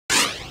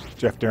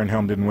Jeff, Darren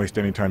Helm didn't waste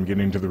any time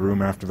getting into the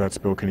room after that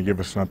spill. Can you give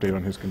us an update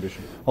on his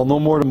condition? I'll know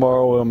more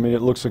tomorrow. I mean,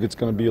 it looks like it's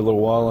going to be a little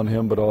while on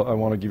him, but I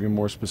want to give you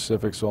more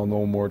specifics, so I'll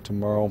know more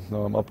tomorrow.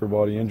 Upper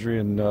body injury,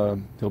 and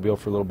he'll be out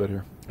for a little bit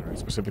here. All right,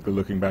 specifically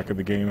looking back at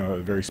the game, a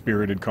very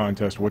spirited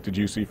contest. What did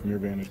you see from your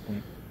vantage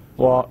point?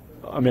 Well,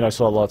 I mean, I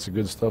saw lots of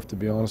good stuff, to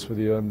be honest with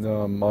you.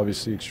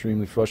 Obviously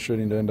extremely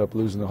frustrating to end up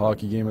losing the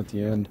hockey game at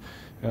the end.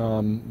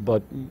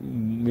 But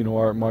you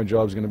know, my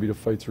job is going to be to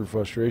fight through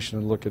frustration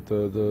and look at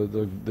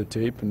the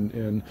tape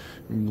and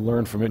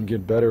learn from it and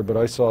get better. But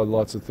I saw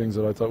lots of things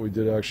that I thought we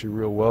did actually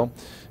real well.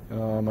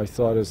 I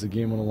thought as the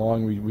game went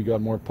along, we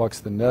got more pucks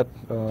than net.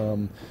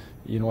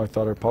 You know, I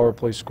thought our power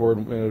play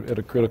scored at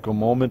a critical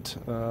moment.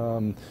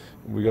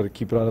 We got to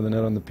keep it out of the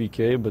net on the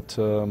PK, but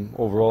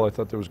overall I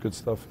thought there was good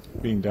stuff.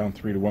 Being down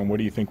 3-1, what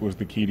do you think was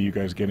the key to you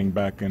guys getting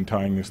back and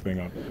tying this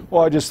thing up?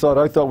 Well,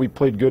 I thought we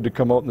played good to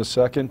come out in the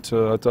second.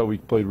 I thought we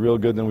played real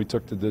good. Then we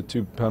took the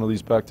 2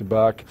 penalties back to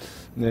back.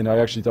 And then I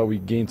actually thought we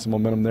gained some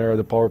momentum there.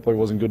 The power play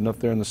wasn't good enough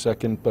there in the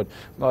second, but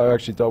I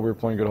actually thought we were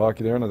playing good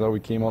hockey there, and I thought we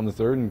came out in the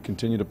third and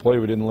continued to play.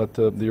 We didn't let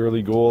the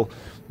early goal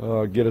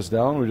get us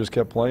down. We just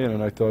kept playing,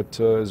 and I thought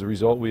as a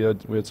result we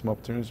had some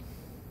opportunities.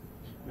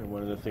 And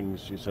one of the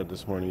things you said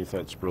this morning, you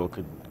thought Sproul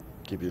could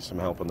give you some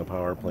help on the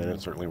power play, and it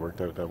certainly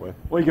worked out that way.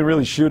 Well, you can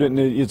really shoot it, and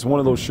it's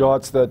one of those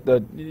shots that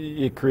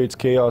it creates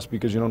chaos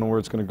because you don't know where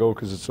it's going to go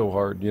because it's so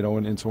hard, you know.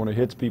 And so when it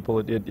hits people,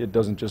 it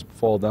doesn't just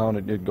fall down;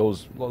 it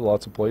goes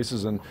lots of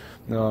places. And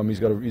he's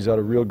got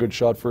a real good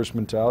shot first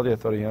mentality. I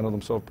thought he handled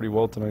himself pretty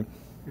well tonight.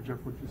 Hey Jeff,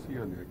 what did you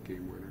see on that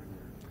game winner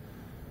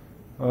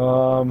there?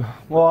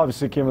 Well,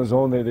 obviously it came in his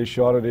own. They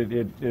shot it.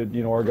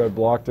 You know, our guy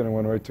blocked it and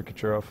went right to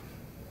Kucherov.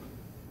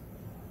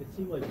 It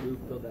seemed like Luke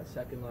filled that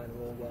second line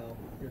real well.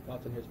 Your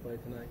thoughts on his play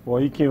tonight?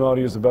 Well, he came out.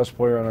 He was the best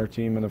player on our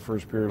team in the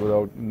first period,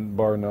 without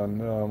bar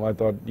none. I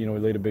thought, you know, he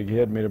laid a big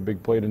hit, made a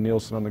big play to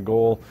Nielsen on the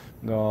goal,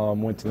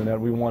 went to the net.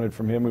 We wanted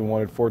from him. We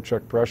wanted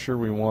forecheck pressure.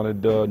 We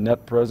wanted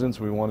net presence.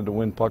 We wanted to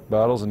win puck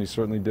battles, and he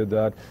certainly did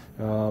that.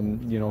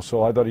 You know,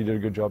 so I thought he did a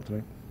good job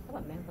tonight. How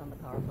about Mantha on the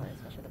power play,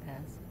 especially the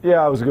pass?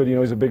 Yeah, it was good. You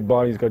know, he's a big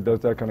body. He's got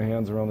that kind of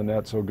hands around the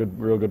net. So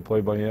real good play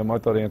by him. I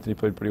thought Anthony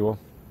played pretty well.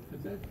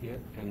 Does that hit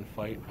and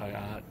fight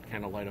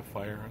kind of light a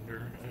fire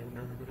under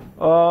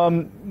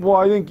everybody? Well,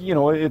 I think, you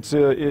know, it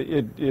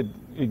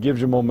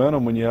gives you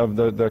momentum when you have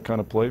that kind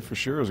of play, for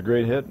sure. It was a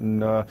great hit,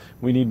 and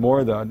we need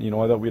more of that. You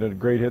know, I thought we had a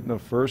great hit in the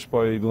first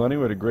by Lenny.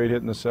 We had a great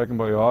hit in the second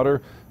by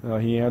Otter.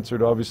 He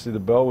answered, obviously, the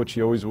bell, which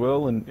he always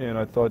will, and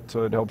I thought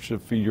it helps you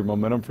feed your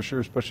momentum, for sure,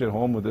 especially at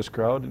home with this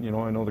crowd. You know,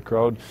 I know the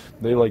crowd,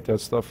 they like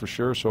that stuff, for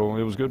sure, so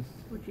it was good.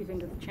 What do you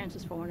think of the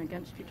chances for and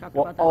against? You talked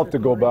Well, about that. I'll have to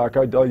go back.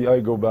 I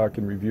go back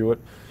and review it.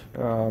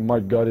 My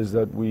gut is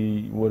that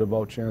we would have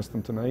outchanced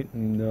them tonight,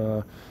 and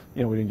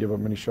you know, we didn't give up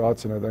many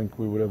shots, and I think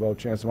we would have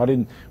outchanced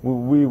them.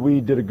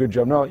 We did a good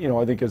job. Now, you know,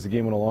 I think as the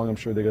game went along, I'm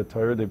sure they got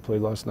tired. They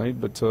played last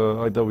night, but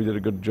I thought we did a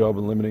good job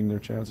of limiting their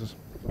chances.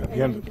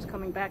 And just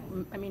coming back,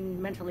 I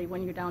mean, mentally,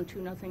 when you're down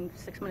 2-0,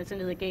 6 minutes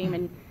into the game,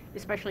 and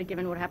especially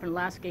given what happened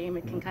last game,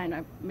 it can kind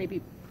of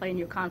maybe play in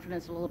your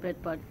confidence a little bit,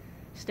 but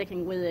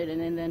sticking with it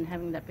and then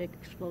having that big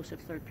explosive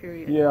third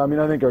period. Yeah, I mean,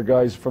 I think our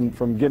guys from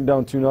getting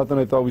down 2-0,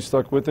 I thought we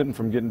stuck with it, and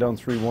from getting down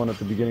 3-1 at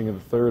the beginning of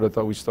the third, I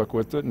thought we stuck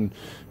with it, and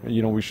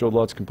you know, we showed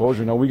lots of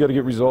composure. Now we got to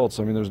get results.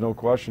 I mean, there's no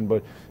question,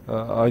 but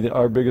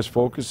our biggest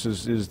focus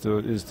is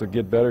to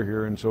get better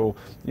here. And so,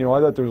 you know, I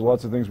thought there was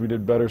lots of things we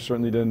did better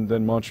certainly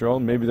than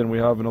Montreal, maybe than we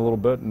have in a little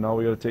bit, and now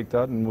we got to take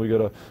that and we got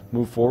to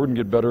move forward and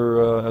get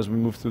better as we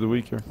move through the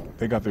week here.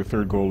 They got their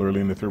third goal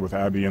early in the third with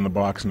Abbey in the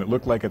box, and it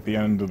looked like at the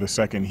end of the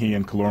second he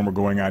and Killorn were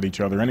going at each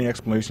other. Any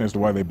explanation as to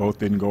why they both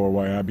didn't go, or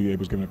why Abbey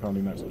was given a penalty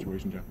in that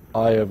situation, Jeff?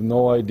 I have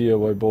no idea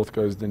why both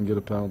guys didn't get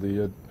a penalty.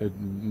 It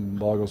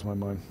boggles my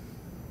mind.